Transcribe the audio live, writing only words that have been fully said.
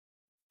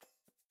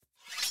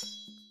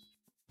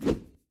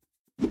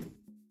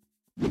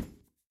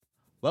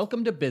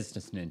Welcome to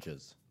Business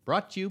Ninjas,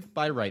 brought to you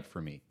by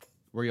WriteForMe,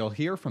 where you'll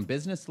hear from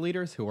business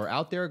leaders who are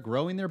out there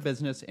growing their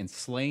business and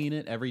slaying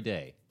it every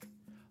day.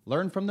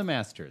 Learn from the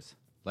masters.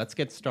 Let's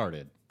get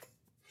started.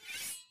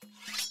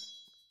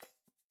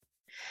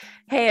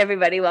 Hey,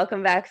 everybody.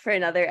 Welcome back for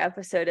another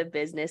episode of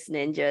Business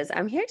Ninjas.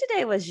 I'm here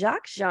today with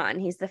Jacques Jean.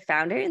 He's the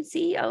founder and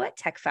CEO at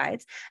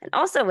TechFides. And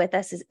also with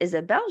us is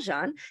Isabelle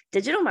Jean,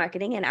 digital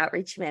marketing and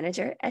outreach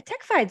manager at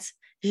TechFides.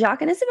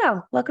 Jacques and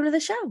Isabelle, welcome to the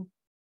show.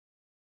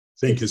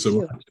 Thank you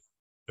so much,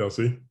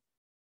 Chelsea.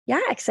 Yeah,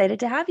 excited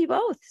to have you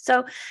both.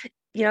 So,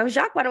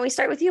 Jacques, why don't we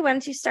start with you? Why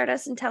don't you start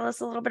us and tell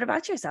us a little bit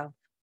about yourself?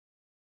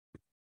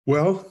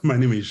 Well, my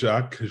name is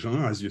Jacques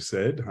Jean, as you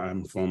said.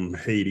 I'm from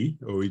Haiti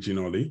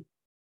originally,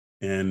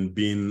 and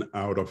been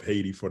out of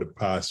Haiti for the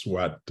past,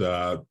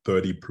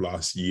 30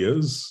 plus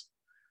years.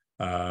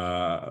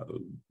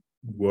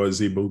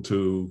 Was able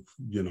to,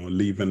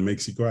 live in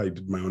Mexico. I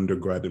did my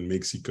undergrad in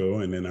Mexico.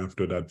 And then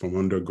after that, from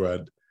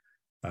undergrad,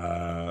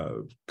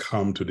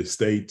 come to the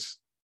States,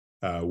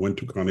 went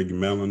to Carnegie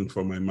Mellon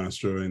for my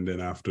master. And then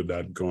after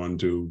that, gone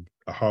to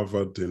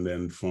Harvard. And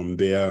then from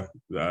there,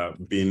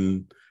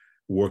 been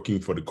working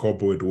for the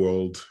corporate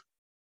world,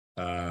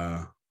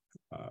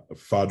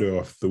 father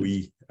of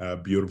three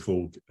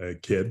beautiful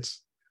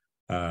kids,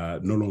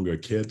 no longer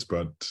kids,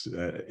 but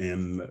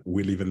and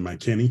we live in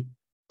McKinney,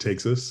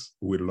 Texas.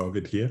 We love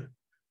it here,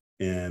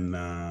 and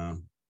I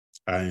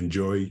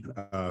enjoy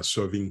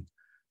serving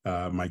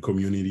my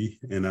community,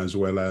 and as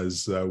well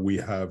as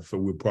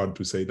we're proud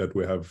to say that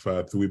we have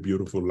three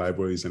beautiful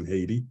libraries in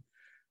Haiti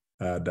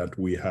that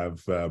we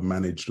have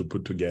managed to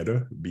put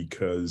together,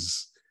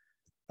 because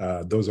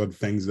those are the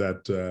things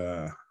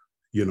that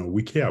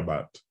we care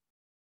about.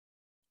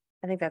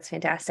 I think that's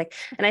fantastic.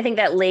 And I think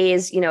that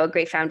lays, a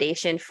great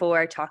foundation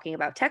for talking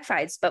about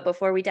TechFides. But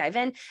before we dive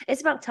in,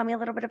 Isabelle, tell me a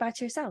little bit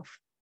about yourself.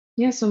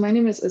 Yeah, so my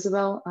name is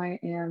Isabelle. I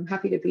am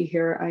happy to be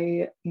here.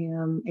 I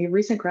am a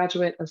recent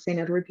graduate of St.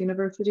 Edward's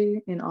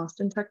University in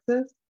Austin,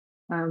 Texas.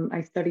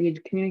 I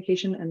studied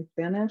communication and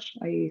Spanish.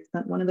 I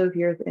spent one of those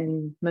years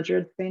in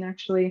Madrid, Spain,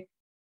 actually.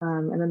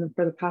 And then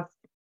for the past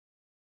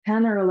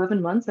 10 or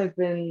 11 months, I've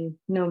been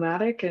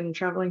nomadic and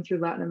traveling through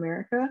Latin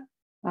America.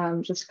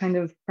 Just kind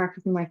of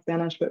practicing my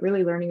Spanish, but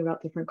really learning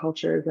about different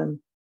cultures and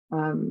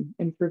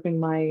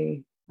improving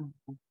my,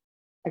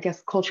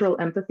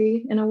 cultural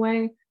empathy in a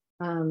way,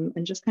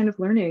 and just kind of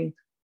learning.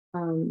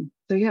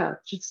 So yeah,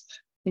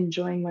 just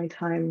enjoying my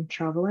time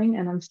traveling,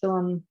 and I'm still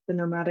on the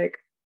nomadic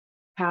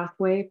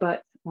pathway,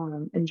 but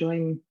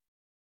enjoying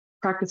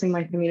practicing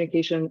my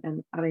communication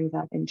and adding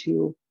that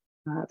into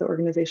the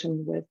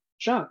organization with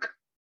Jacques.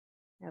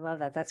 I love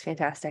that. That's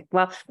fantastic.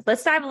 Well,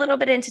 let's dive a little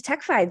bit into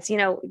TechFides.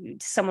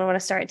 Does someone want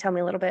to start and tell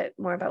me a little bit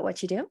more about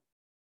what you do?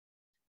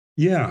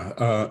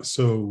 Yeah.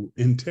 So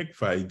in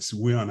TechFides,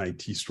 we're an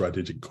IT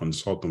strategic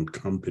consultant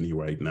company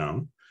right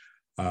now.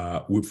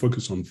 We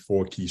focus on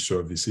 4 key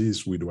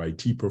services. We do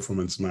IT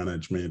performance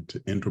management,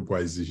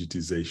 enterprise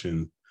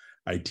digitization,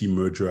 IT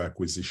merger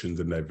acquisitions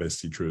and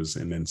divestitures,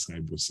 and then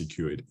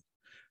cybersecurity.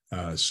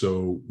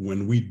 So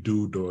when we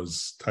do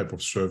those type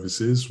of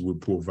services, we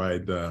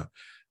provide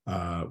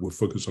we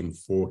focus on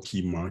 4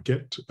 key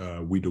markets.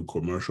 We do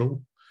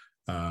commercial,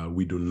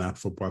 we do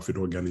not-for-profit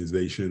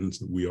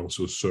organizations. We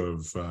also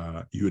serve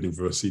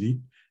university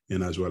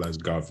and as well as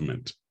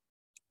government.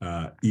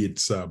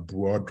 It's a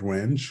broad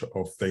range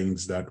of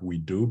things that we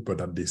do,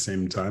 but at the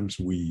same time,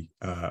 we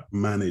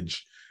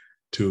manage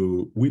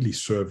to really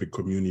serve a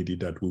community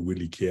that we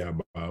really care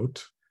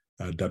about,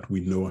 that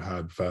we know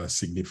have a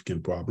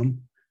significant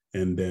problem.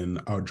 And then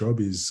our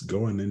job is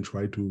go in and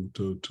try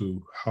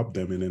to help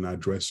them and then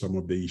address some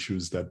of the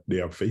issues that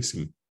they are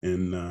facing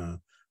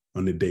on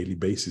a daily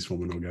basis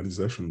from an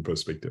organizational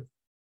perspective.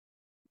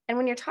 And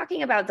when you're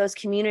talking about those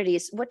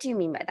communities, what do you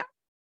mean by that?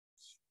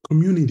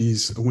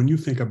 Communities, when you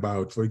think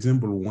about, for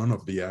example, one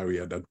of the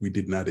area that we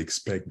did not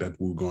expect that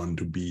we're going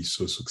to be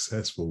so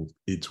successful,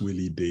 it's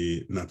really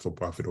the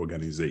not-for-profit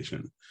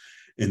organization.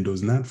 And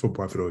those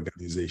not-for-profit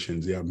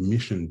organizations, they are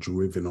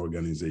mission-driven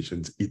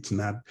organizations. It's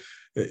not,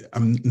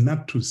 I'm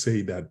not to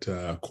say that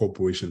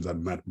corporations are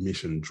not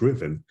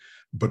mission-driven,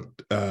 but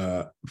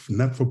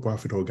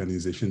not-for-profit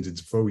organizations,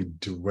 it's very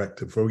direct,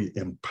 very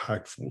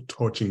impactful,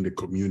 touching the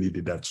community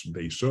that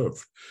they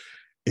serve.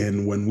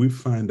 And when we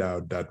find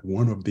out that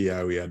one of the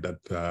area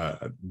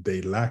that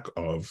they lack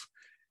of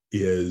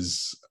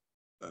is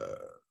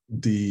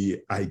the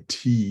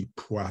IT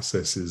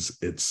processes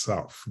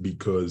itself,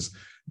 because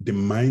the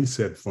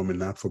mindset from a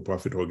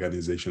not-for-profit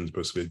organization's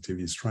perspective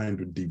is trying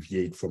to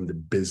deviate from the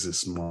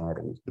business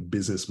model. The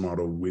business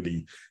model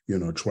really,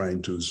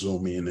 trying to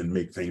zoom in and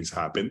make things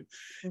happen.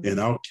 Mm-hmm. In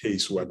our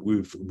case, what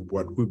we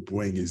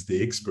bring is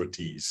the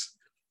expertise.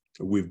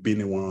 We've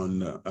been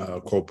around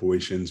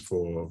corporations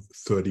for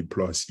 30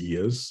 plus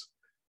years,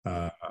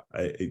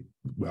 30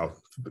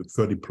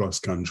 plus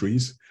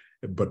countries.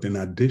 But in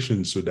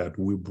addition to that,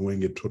 we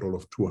bring a total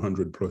of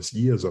 200 plus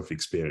years of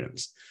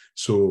experience.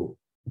 So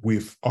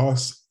with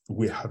us,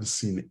 we have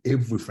seen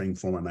everything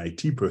from an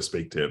IT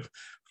perspective,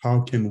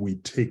 how can we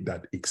take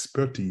that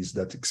expertise,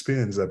 that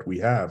experience that we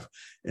have,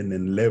 and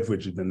then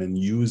leverage it and then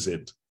use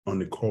it on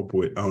the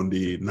corporate, on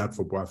the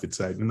not-for-profit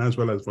side, and as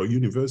well as for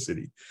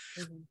university.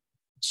 Mm-hmm.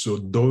 So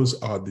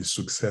those are the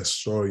success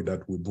story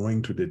that we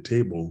bring to the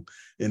table,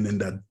 and then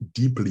that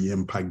deeply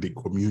impact the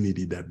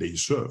community that they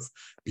serve.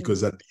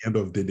 Because at the end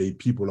of the day,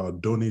 people are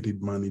donated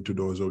money to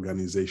those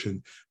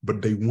organizations,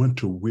 but they want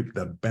to reap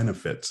that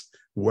benefits.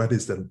 What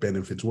is that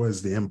benefit? What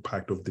is the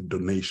impact of the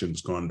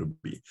donations going to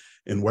be?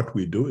 And what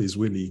we do is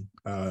really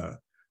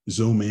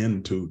zoom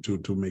in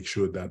to make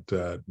sure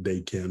that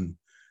they can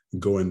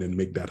go in and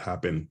make that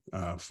happen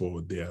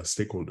for their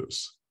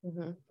stakeholders.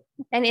 Mm-hmm.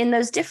 And in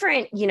those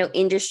different,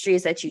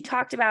 industries that you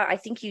talked about, I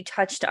think you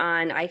touched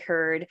on, I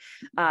heard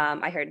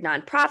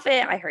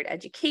nonprofit, I heard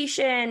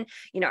education,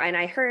 and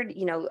I heard,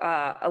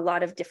 a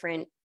lot of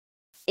different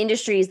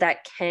industries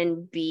that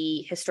can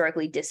be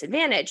historically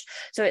disadvantaged.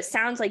 So it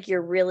sounds like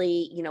you're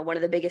really, one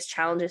of the biggest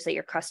challenges that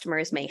your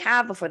customers may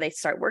have before they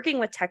start working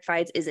with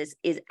TechFides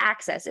is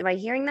access. Am I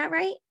hearing that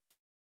right?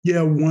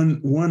 Yeah,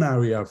 one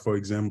area, for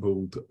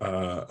example,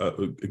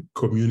 a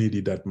community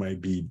that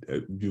might be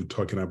you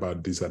talking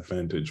about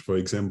disadvantage. For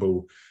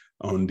example,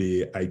 on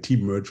the IT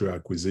merger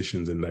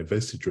acquisitions and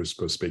divestitures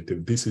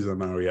perspective, this is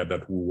an area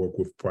that we work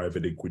with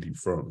private equity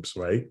firms,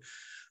 right?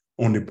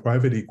 On the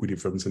private equity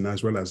firms and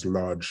as well as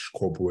large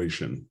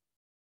corporations.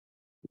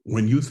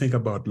 When you think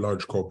about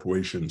large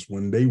corporations,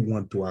 when they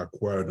want to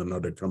acquire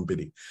another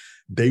company,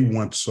 they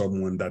want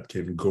someone that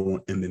can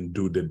go in and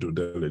do the due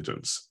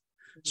diligence.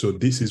 So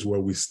this is where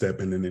we step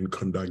in and then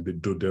conduct the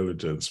due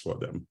diligence for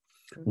them.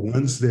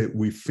 Once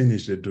we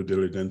finish the due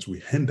diligence, we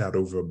hand that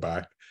over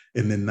back,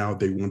 and then now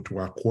they want to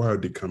acquire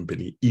the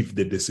company. If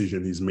the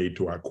decision is made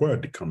to acquire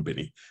the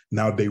company,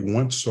 now they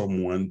want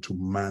someone to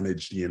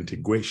manage the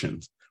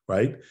integrations,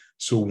 right?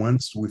 So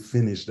once we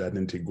finish that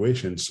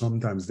integration,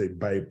 sometimes they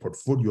buy a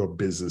portfolio of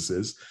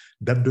businesses.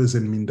 That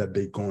doesn't mean that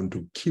they're going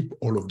to keep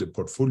all of the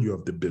portfolio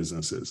of the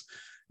businesses.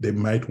 They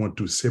might want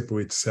to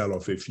separate, sell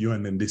off a few,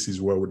 and then this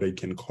is where they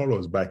can call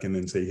us back and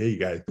then say, hey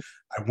guys,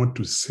 I want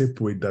to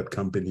separate that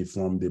company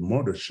from the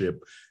mothership,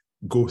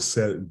 go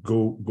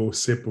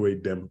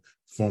separate them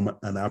from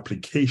an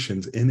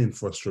applications and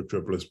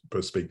infrastructure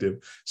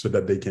perspective so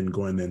that they can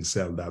go in and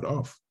sell that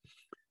off.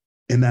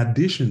 In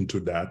addition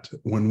to that,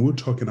 when we're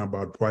talking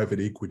about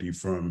private equity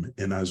firm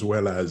and as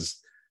well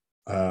as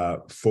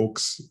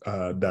folks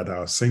that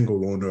are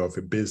single owner of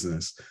a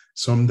business,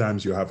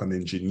 sometimes you have an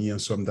engineer,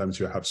 sometimes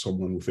you have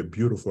someone with a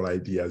beautiful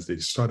idea as they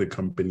start a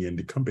company, and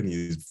the company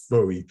is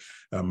very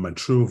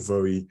mature,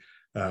 very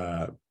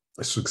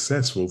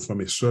successful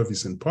from a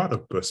service and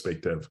product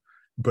perspective.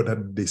 But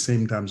at the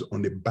same time,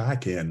 on the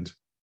back end,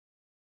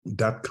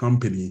 that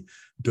company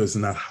does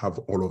not have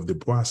all of the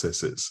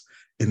processes.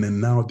 And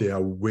then now they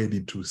are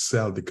ready to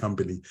sell the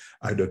company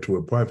either to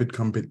a private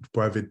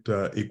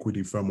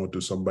equity firm or to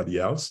somebody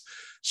else.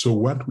 So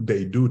what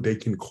they do, they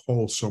can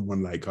call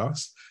someone like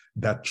us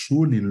that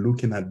truly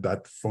looking at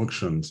that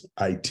functions,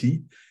 IT,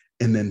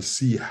 and then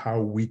see how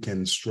we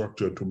can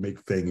structure to make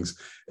things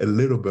a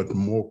little bit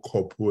more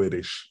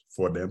corporate-ish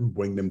for them,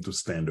 bring them to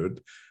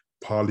standard,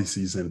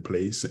 policies in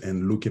place,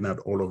 and looking at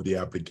all of the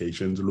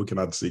applications, looking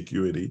at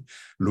security,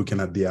 looking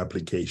at the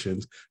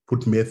applications,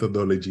 put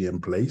methodology in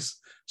place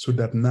so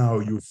that now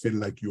you feel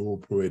like you're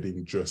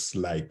operating just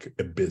like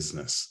a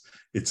business.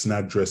 It's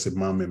not just a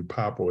mom and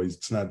pop, or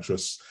it's not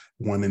just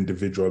one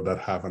individual that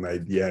have an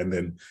idea and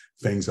then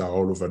things are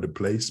all over the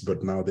place,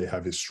 but now they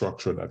have a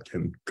structure that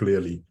can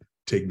clearly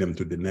take them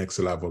to the next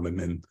level and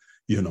then,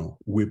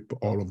 whip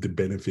all of the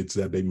benefits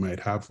that they might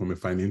have from a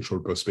financial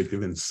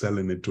perspective and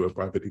selling it to a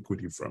private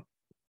equity firm.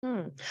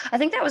 I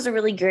think that was a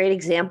really great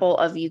example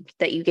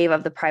that you gave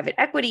of the private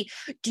equity.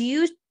 Do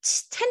you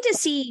tend to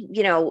see,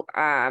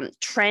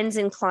 trends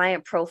in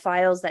client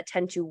profiles that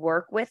tend to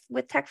work with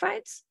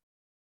TechFides?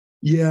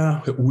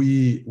 Yeah,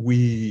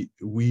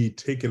 we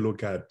take a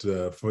look at,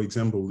 for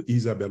example,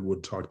 Isabel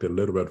would talk a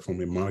little bit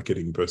from a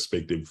marketing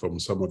perspective from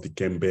some of the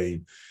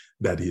campaign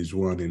that he's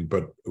running.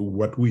 But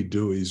what we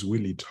do is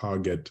really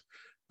target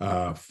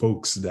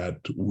folks that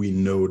we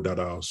know that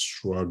are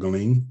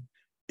struggling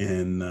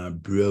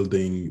and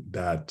building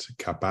that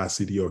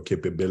capacity or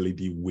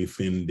capability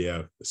within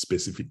their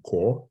specific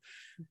core,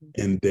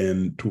 and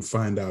then to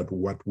find out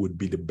what would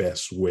be the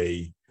best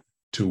way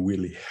to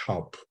really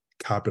help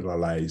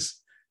capitalize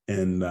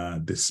in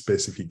the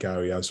specific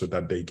area so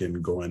that they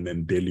can go and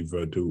then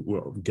deliver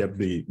to get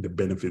the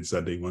benefits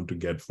that they want to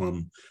get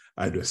from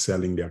either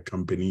selling their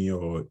company,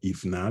 or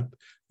if not,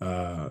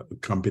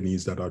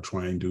 companies that are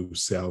trying to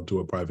sell to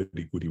a private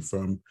equity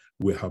firm,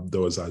 we have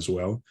those as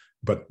well.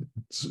 But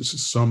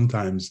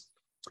sometimes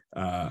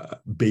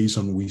based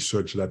on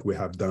research that we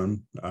have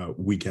done,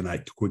 we can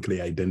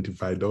quickly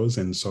identify those.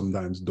 And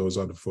sometimes those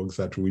are the folks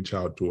that reach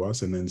out to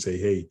us and then say,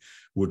 hey,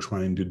 we're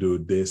trying to do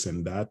this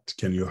and that.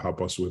 Can you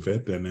help us with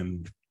it? And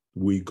then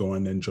we go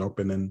in and jump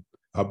in and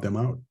help them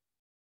out.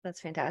 That's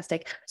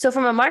fantastic. So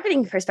from a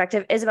marketing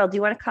perspective, Isabel, do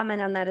you want to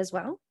comment on that as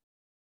well?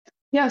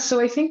 Yeah, so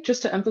I think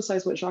just to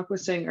emphasize what Jacques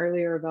was saying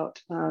earlier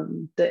about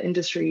the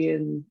industry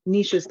and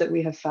niches that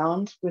we have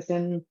found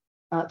within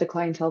the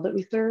clientele that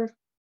we serve,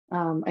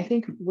 I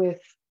think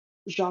with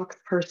Jacques'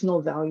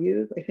 personal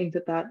values, I think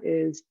that that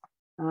is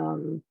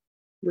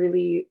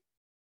really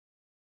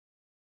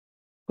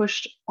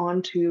pushed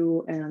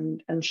onto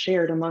and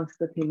shared amongst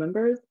the team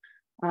members.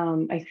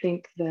 I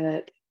think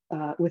that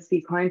with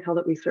the clientele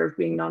that we serve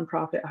being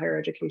nonprofit, higher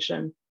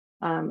education,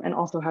 and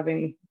also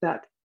having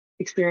that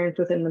experience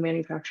within the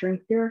manufacturing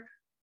sphere,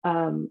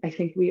 I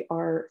think we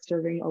are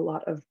serving a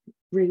lot of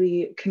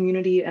really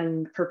community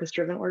and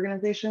purpose-driven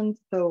organizations.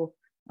 So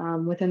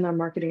within our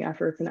marketing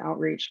efforts and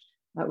outreach,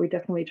 we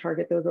definitely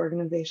target those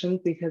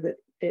organizations because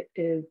it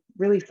is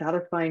really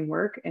satisfying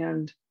work,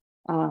 and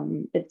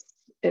it's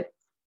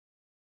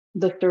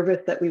the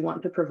service that we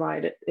want to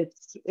provide.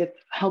 It's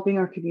helping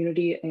our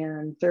community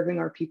and serving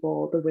our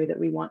people the way that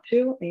we want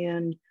to.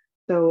 And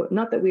so,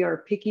 not that we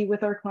are picky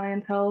with our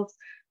clientele,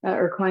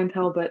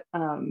 but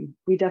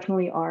we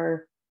definitely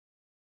are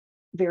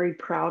very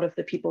proud of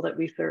the people that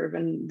we serve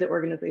and the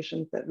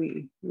organizations that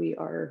we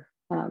are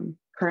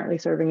currently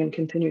serving and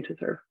continue to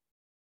serve.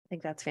 I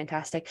think that's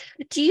fantastic.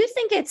 Do you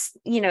think it's,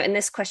 and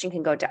this question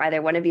can go to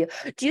either one of you.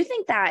 Do you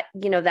think that,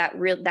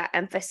 that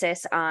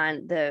emphasis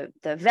on the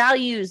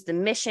values, the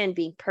mission,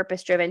 being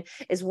purpose driven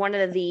is one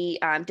of the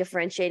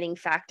differentiating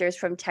factors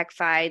from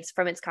TechFides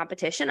from its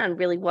competition on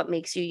really what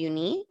makes you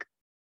unique?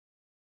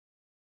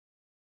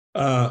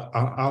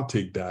 I'll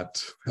take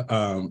that.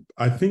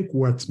 I think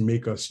what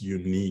makes us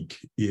unique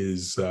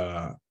is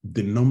the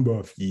number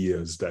of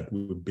years that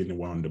we've been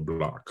around the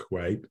block,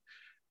 right?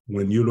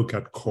 When you look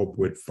at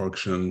corporate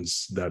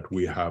functions that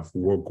we have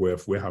worked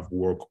with, we have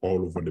worked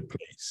all over the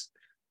place.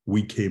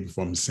 We came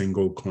from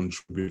single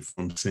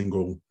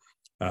contributor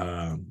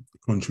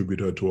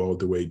to all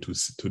the way to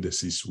the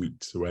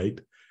C-suite,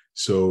 right?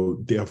 So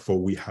therefore,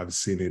 we have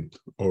seen it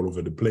all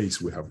over the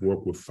place. We have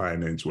worked with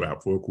finance, we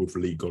have worked with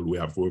legal, we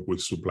have worked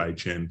with supply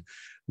chain,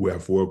 we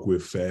have worked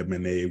with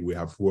M&A, we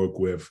have worked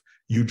with,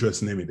 you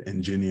just name it,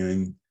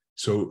 engineering.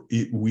 So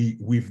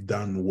we've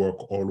done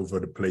work all over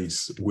the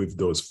place with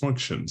those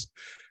functions.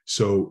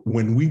 So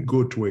when we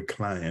go to a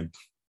client,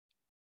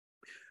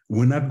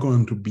 we're not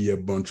going to be a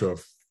bunch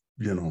of,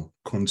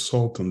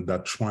 consultants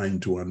that trying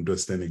to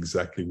understand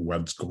exactly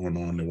what's going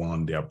on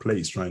around their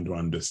place, trying to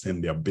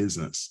understand their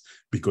business,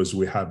 because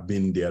we have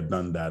been there,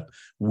 done that.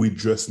 We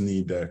just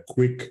need a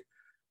quick,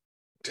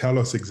 tell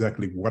us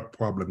exactly what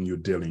problem you're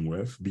dealing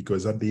with,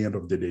 because at the end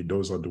of the day,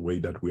 those are the way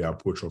that we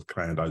approach our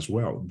client as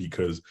well.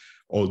 Because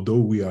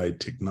although we are a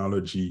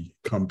technology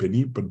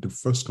company, but the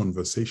first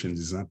conversation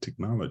is not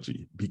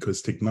technology,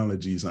 because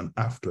technology is an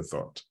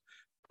afterthought.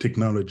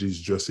 Technology is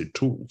just a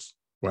tool,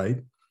 right?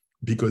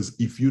 Because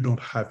if you don't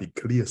have a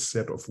clear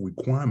set of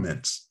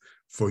requirements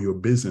for your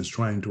business,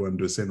 trying to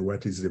understand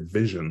what is the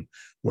vision,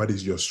 what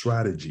is your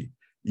strategy,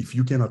 if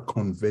you cannot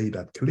convey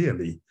that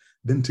clearly,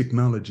 then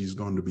technology is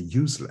going to be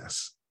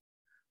useless.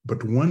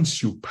 But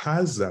once you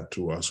pass that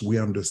to us, we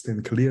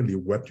understand clearly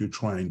what you're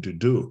trying to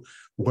do.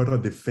 What are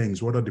the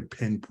things, what are the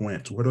pain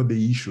points, what are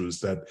the issues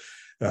that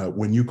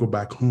when you go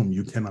back home,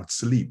 you cannot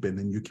sleep, and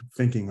then you keep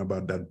thinking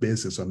about that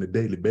business on a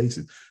daily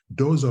basis.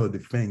 Those are the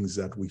things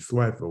that we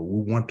thrive for.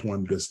 We want to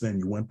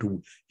understand, you want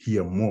to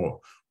hear more.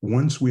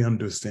 Once we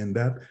understand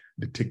that,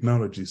 the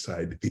technology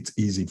side, it's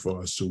easy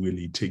for us to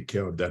really take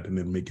care of that and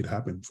then make it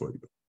happen for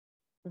you.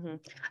 Mm-hmm.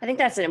 I think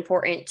that's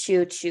important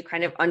to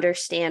kind of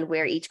understand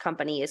where each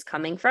company is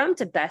coming from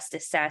to best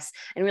assess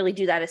and really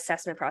do that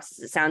assessment process.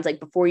 It sounds like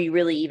before you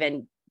really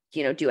even,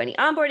 do any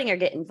onboarding or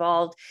get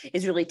involved,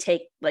 is really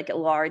take like a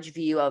large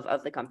view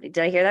of the company.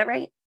 Did I hear that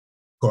right?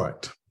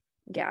 Correct.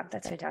 Yeah,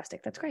 that's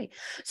fantastic. That's great.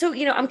 So,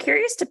 I'm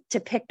curious to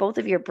pick both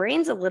of your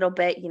brains a little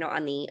bit,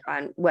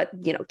 on what,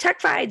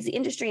 TechFides, the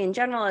industry in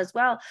general as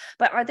well.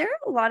 But are there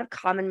a lot of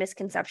common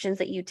misconceptions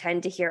that you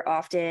tend to hear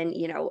often,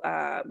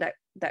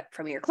 that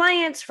from your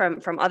clients,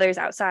 from others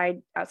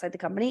outside the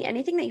company?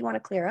 Anything that you want to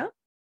clear up?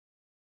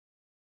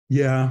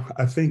 Yeah,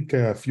 I think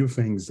a few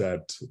things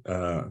that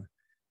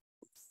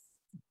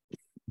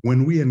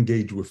when we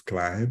engage with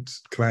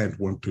clients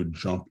want to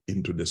jump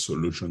into the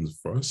solutions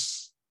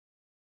first.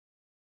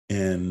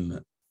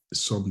 And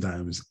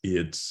sometimes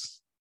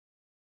it's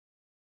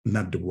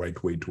not the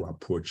right way to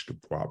approach the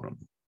problem.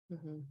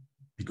 Mm-hmm.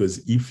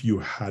 Because if you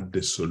had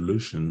the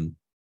solution,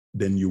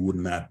 then you would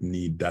not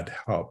need that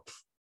help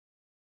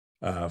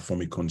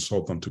from a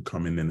consultant to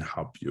come in and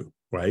help you,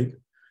 right?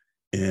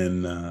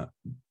 And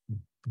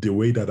the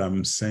way that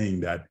I'm saying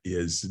that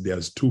is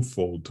there's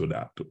twofold to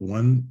that.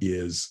 One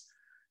is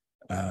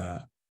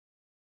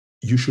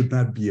you should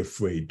not be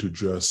afraid to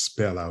just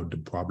spell out the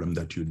problem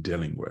that you're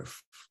dealing with,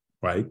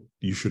 right?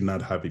 You should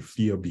not have a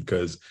fear,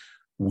 because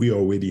we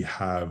already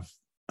have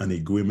an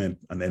agreement,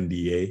 an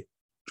NDA.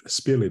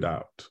 Spill it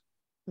out.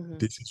 Mm-hmm.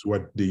 This is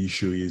what the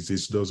issue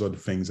is. Those are the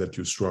things that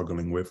you're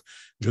struggling with.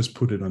 Just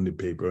put it on the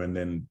paper and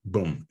then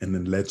boom, and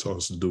then let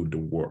us do the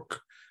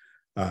work.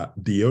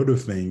 The other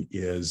thing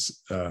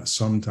is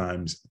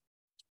sometimes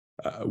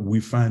we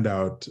find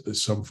out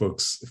some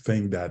folks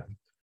think that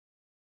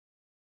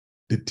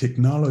the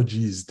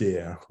technology is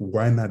there.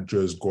 Why not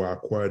just go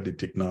acquire the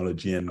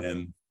technology and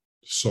then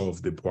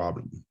solve the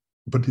problem?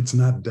 But it's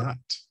not that.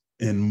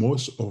 And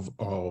most of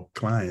our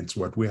clients,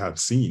 what we have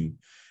seen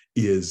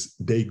is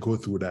they go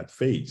through that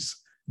phase.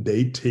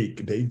 They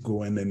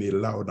go in and they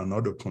allow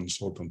another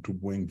consultant to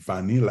bring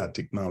vanilla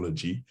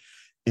technology,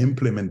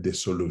 implement the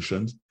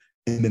solutions.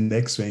 And the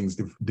next thing is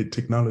if the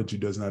technology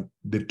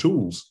the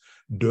tools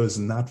does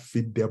not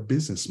fit their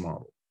business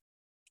model.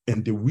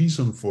 And the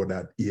reason for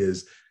that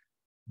is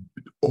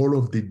all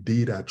of the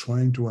data,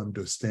 trying to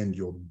understand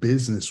your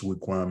business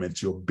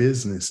requirements, your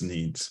business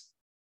needs,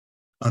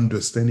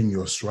 understanding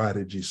your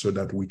strategy so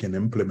that we can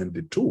implement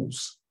the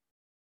tools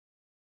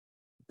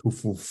to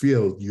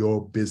fulfill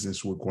your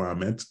business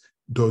requirements.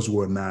 Those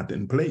were not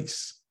in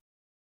place.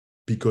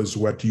 Because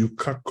what you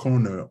cut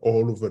corner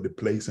all over the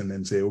place and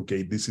then say,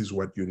 okay, this is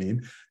what you need,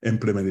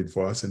 implement it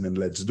for us, and then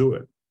let's do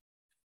it.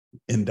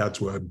 And that's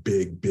where a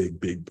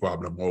big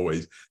problem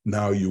always.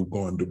 Now you're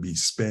going to be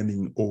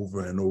spending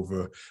over and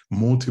over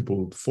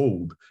multiple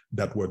fold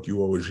that what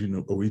you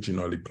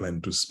originally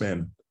planned to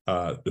spend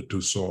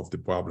to solve the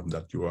problem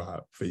that you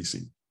are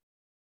facing.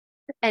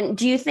 And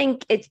do you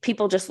think it's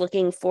people just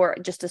looking for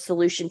just a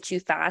solution too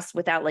fast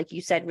without, like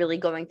you said, really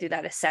going through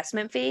that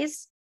assessment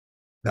phase?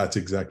 That's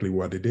exactly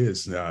what it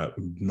is.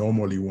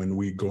 Normally, when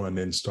we go and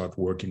then start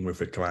working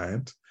with a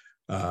client,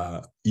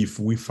 if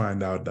we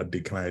find out that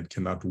the client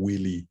cannot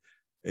really,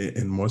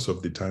 and most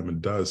of the time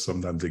it does,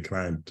 sometimes the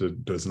client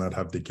does not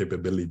have the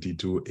capability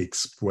to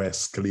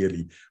express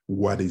clearly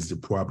what is the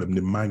problem,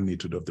 the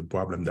magnitude of the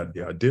problem that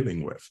they are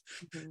dealing with.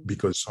 Mm-hmm.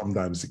 Because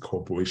sometimes the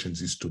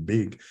corporations is too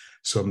big.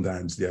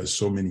 Sometimes there are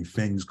so many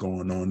things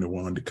going on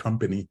around the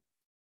company.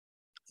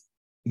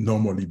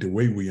 Normally, the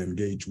way we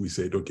engage, we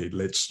said, okay,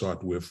 let's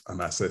start with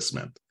an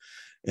assessment.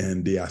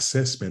 And the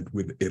assessment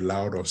would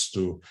allow us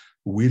to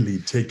really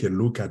take a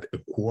look at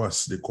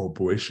across the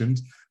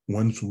corporations.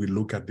 Once we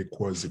look at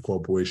across the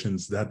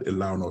corporations, that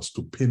allows us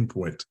to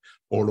pinpoint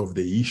all of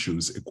the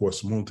issues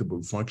across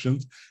multiple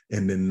functions.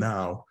 And then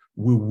now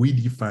we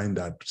redefine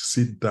that,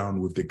 sit down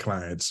with the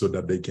clients so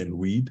that they can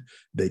read,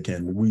 they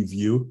can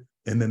review,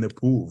 and then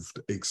approved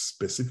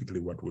specifically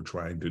what we're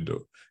trying to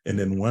do. And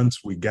then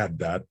once we got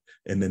that,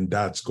 and then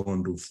that's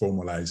going to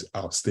formalize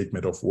our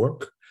statement of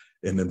work.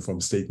 And then from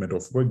statement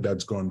of work,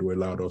 that's going to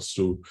allow us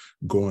to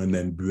go in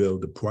and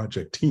build the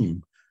project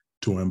team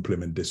to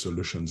implement the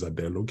solutions that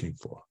they're looking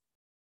for.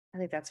 I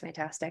think that's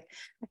fantastic.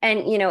 And,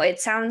 it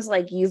sounds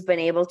like you've been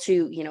able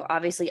to,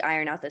 obviously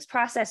iron out this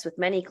process with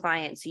many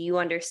clients. So you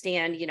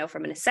understand,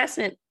 from an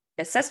assessment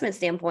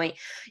standpoint,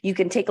 you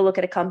can take a look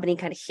at a company,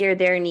 kind of hear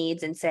their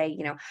needs and say,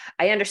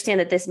 I understand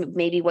that this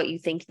may be what you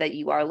think that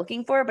you are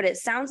looking for, but it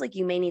sounds like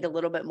you may need a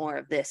little bit more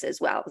of this as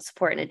well,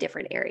 support in a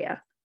different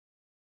area.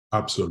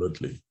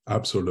 Absolutely.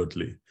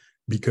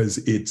 Because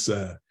it's,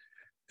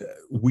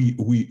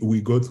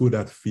 we go through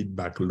that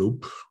feedback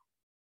loop,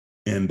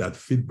 and that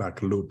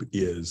feedback loop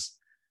is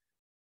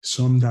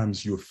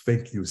sometimes you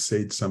think you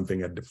said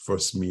something at the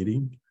first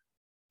meeting,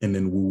 and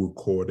then we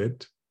record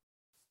it.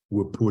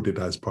 We'll put it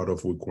as part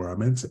of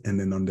requirements. And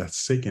then on that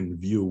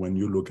second view, when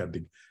you look at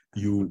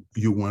you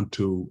want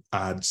to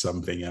add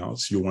something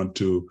else, you want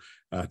to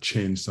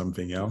change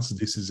something else.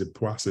 This is a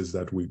process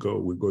that we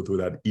go through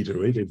that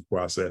iterative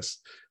process,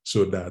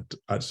 so that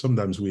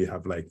sometimes we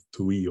have like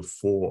 3 or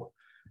 4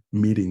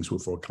 meetings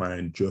with our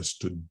client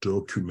just to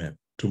document,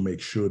 to make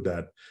sure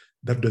that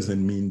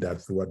doesn't mean that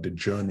throughout the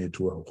journey,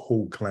 to a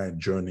whole client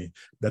journey,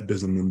 that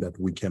doesn't mean that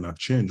we cannot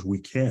change. We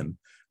can.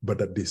 But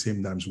at the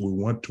same time, we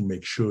want to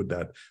make sure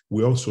that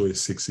we're also a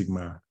Six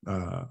Sigma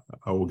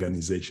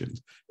organization.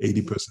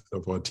 80%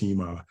 of our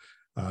team are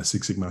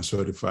Six Sigma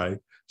certified.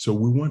 So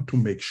we want to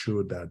make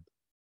sure that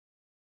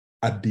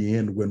at the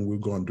end, when we're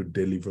going to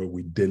deliver,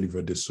 we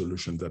deliver the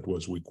solution that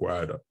was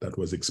required, that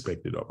was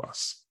expected of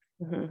us.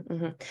 Mm-hmm,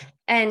 mm-hmm.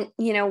 And,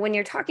 when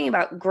you're talking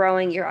about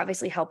growing, you're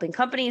obviously helping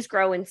companies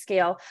grow and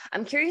scale.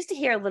 I'm curious to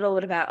hear a little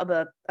bit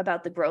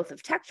about the growth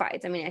of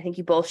TechFides. I mean, I think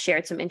you both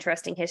shared some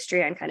interesting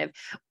history on kind of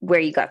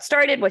where you got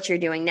started, what you're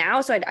doing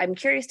now. So I'm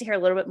curious to hear a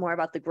little bit more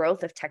about the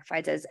growth of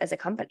TechFides as a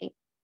company.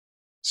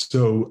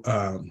 So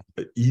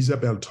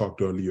Isabel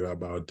talked earlier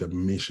about the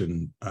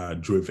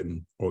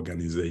mission-driven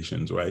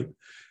organizations, right?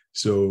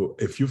 So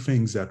a few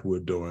things that we're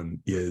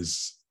doing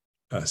is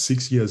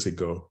 6 years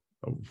ago,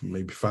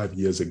 maybe 5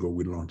 years ago,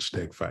 we launched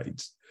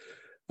TechFides.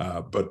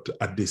 But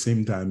at the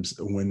same time,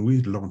 when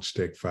we launched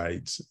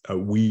TechFides,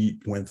 we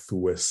went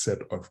through a set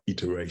of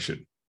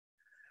iteration.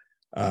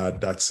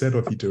 That set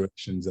of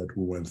iterations that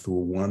we went through,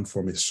 one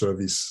from a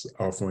service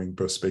offering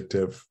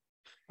perspective,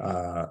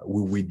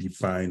 we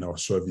redefine our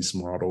service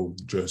model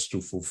just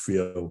to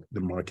fulfill the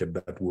market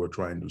that we were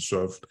trying to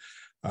serve.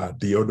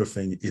 The other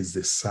thing is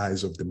the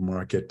size of the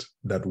market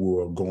that we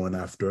were going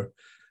after.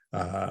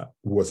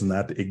 Was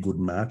not a good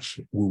match.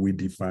 We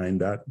redefine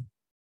that.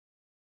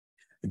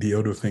 The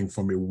other thing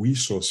from a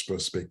resource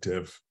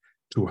perspective,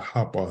 to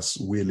help us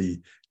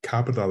really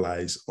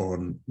capitalize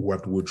on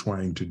what we're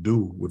trying to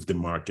do with the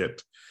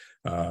market,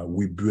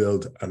 We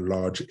build a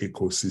large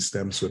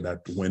ecosystem so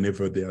that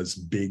whenever there's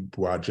big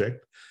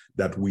project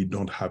that we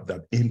don't have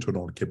that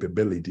internal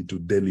capability to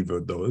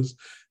deliver those,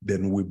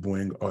 then we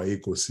bring our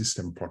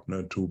ecosystem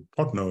partner to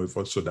partner with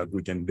us so that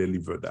we can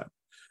deliver that.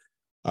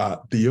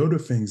 The other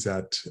things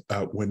that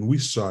when we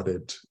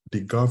started,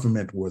 the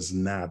government was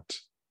not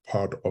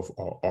part of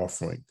our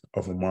offering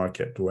of a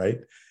market, right?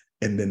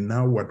 And then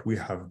now what we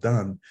have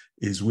done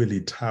is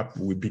really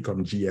we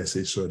become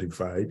GSA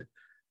certified.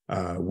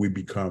 We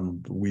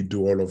meet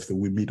all of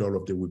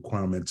the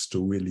requirements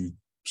to really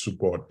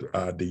support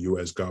the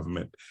US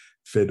government,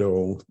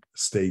 federal,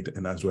 state,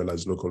 and as well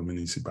as local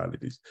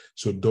municipalities.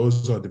 So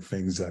those are the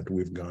things that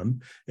we've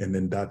done. And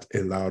then that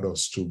allowed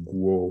us to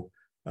grow,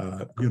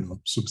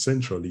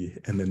 substantially,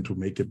 and then to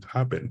make it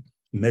happen.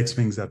 Next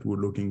things that we're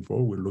looking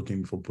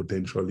for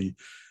potentially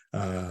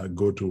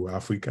go to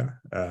Africa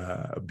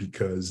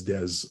because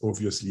there's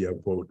obviously a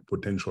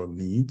potential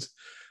need.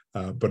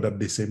 But at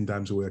the same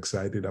time, we're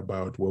excited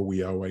about where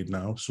we are right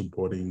now,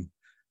 supporting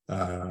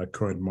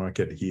current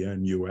market here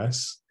in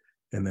US,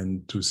 and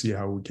then to see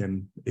how we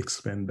can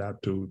expand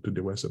that to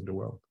the rest of the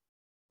world.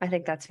 I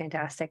think that's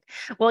fantastic.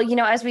 Well,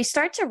 as we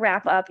start to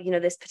wrap up,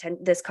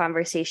 this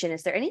conversation,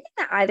 is there anything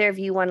that either of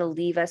you want to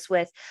leave us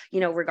with,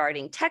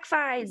 regarding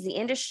TechFides, the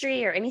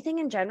industry, or anything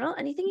in general?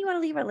 Anything you want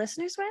to leave our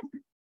listeners with?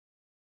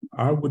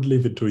 I would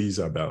leave it to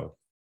Isabel.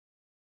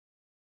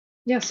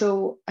 Yeah,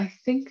 so I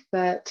think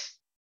that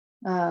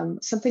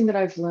something that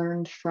I've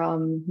learned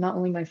from not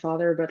only my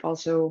father, but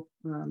also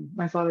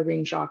my father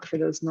being Jacques, for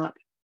those not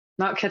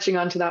catching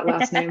on to that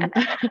last name.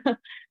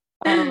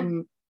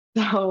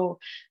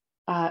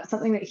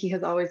 Something that he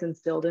has always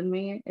instilled in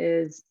me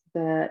is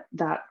that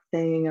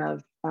saying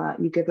of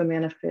you give a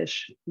man a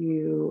fish,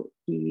 he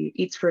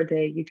eats for a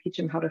day, you teach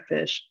him how to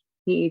fish,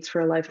 he eats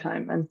for a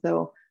lifetime. And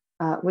so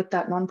with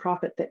that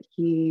nonprofit that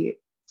he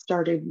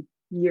started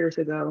years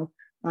ago,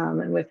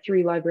 and with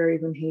 3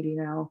 libraries in Haiti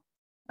now,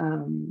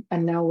 and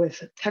now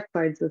with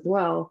TechFides as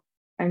well,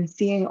 I'm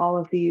seeing all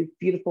of these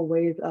beautiful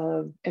ways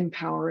of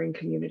empowering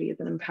communities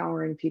and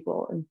empowering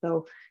people. And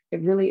so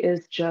it really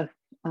is just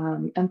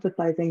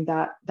emphasizing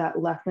that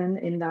lesson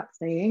in that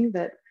saying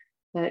that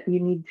you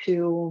need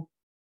to,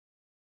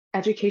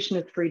 education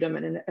is freedom,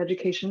 and in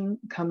education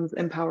comes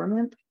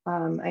empowerment.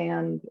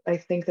 And I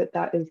think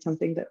that is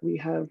something that we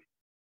have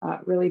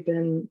really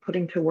been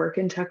putting to work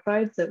in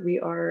TechFides, that we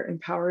are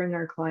empowering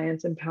our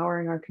clients,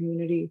 empowering our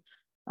community,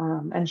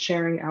 and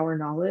sharing our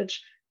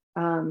knowledge,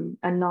 and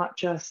not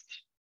just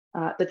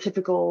the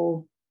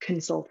typical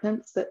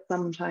consultants that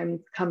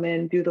sometimes come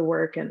in, do the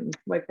work, and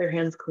wipe their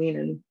hands clean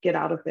and get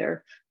out of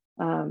there.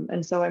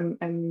 And so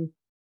I'm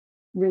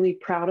really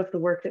proud of the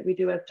work that we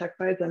do as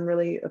TechFides. I'm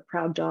really a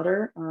proud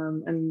daughter,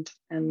 and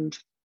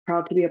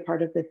proud to be a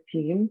part of this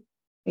team.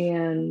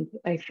 And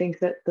I think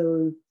that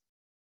those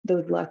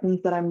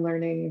lessons that I'm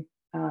learning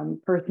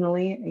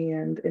personally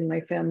and in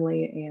my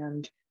family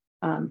and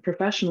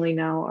professionally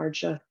now are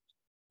just,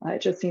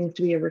 it just seems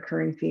to be a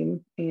recurring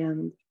theme.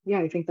 And yeah,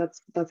 I think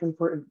that's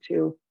important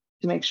to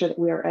make sure that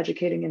we are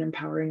educating and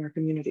empowering our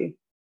community.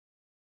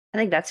 I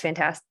think that's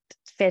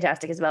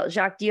fantastic as well.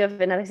 Jacques, do you have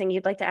another thing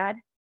you'd like to add?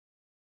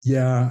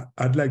 Yeah,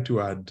 I'd like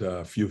to add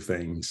a few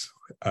things.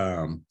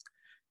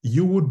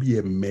 You would be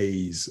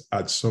amazed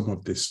at some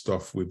of the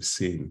stuff we've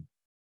seen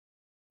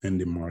in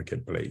the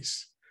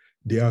marketplace.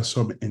 There are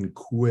some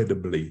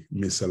incredibly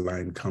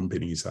misaligned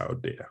companies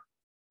out there.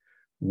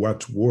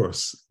 What's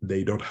worse,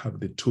 they don't have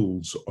the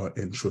tools or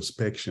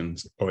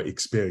introspections or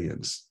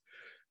experience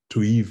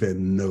to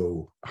even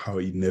know how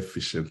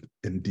inefficient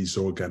and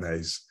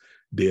disorganized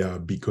they are,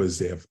 because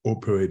they have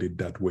operated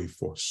that way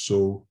for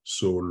so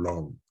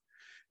long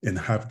and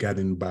have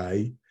gotten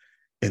by.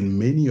 And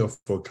many of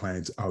our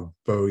clients are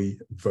very,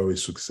 very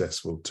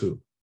successful too.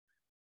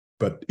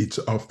 But it's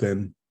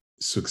often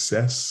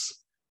success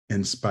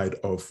in spite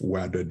of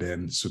rather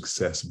than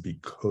success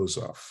because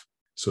of,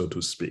 so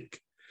to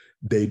speak.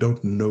 They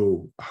don't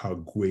know how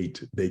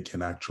great they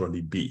can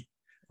actually be,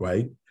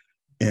 right?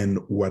 And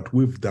what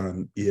we've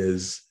done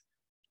is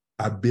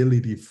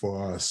ability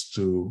for us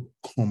to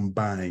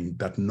combine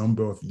that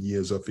number of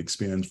years of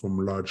experience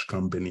from large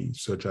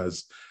companies such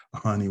as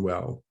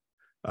Honeywell,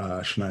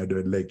 Schneider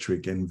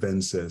Electric, and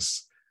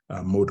Vences,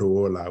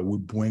 Motorola. We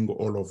bring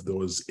all of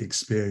those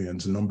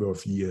experience, number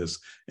of years,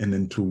 and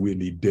then to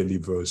really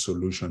deliver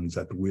solutions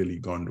that really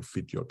going to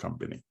fit your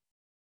company.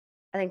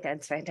 I think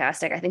that's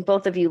fantastic. I think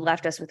both of you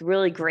left us with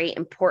really great,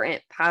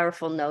 important,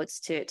 powerful notes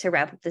to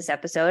wrap up this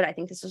episode. I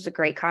think this was a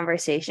great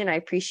conversation. I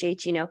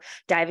appreciate,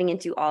 diving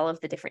into all of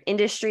the different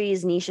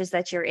industries, niches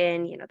that you're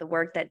in, the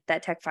work that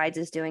TechFides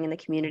is doing in the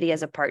community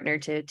as a partner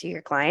to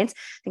your clients.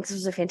 I think this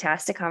was a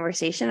fantastic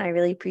conversation. I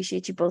really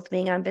appreciate you both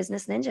being on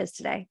Business Ninjas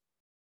today.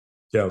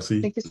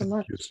 Kelsey, thank you so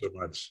much. Thank you so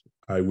much.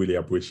 I really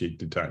appreciate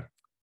the time.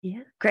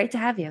 Yeah, great to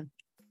have you.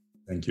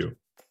 Thank you.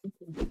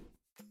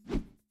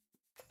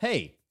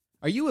 Hey,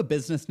 are you a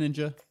business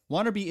ninja?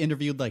 Want to be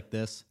interviewed like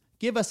this?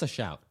 Give us a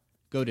shout.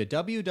 Go to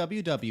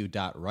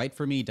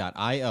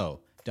www.writeforme.io,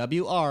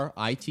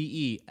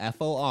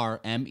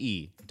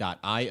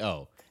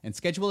 WriteForme.io, and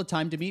schedule a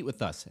time to meet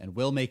with us, and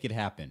we'll make it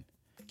happen.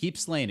 Keep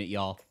slaying it,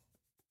 y'all.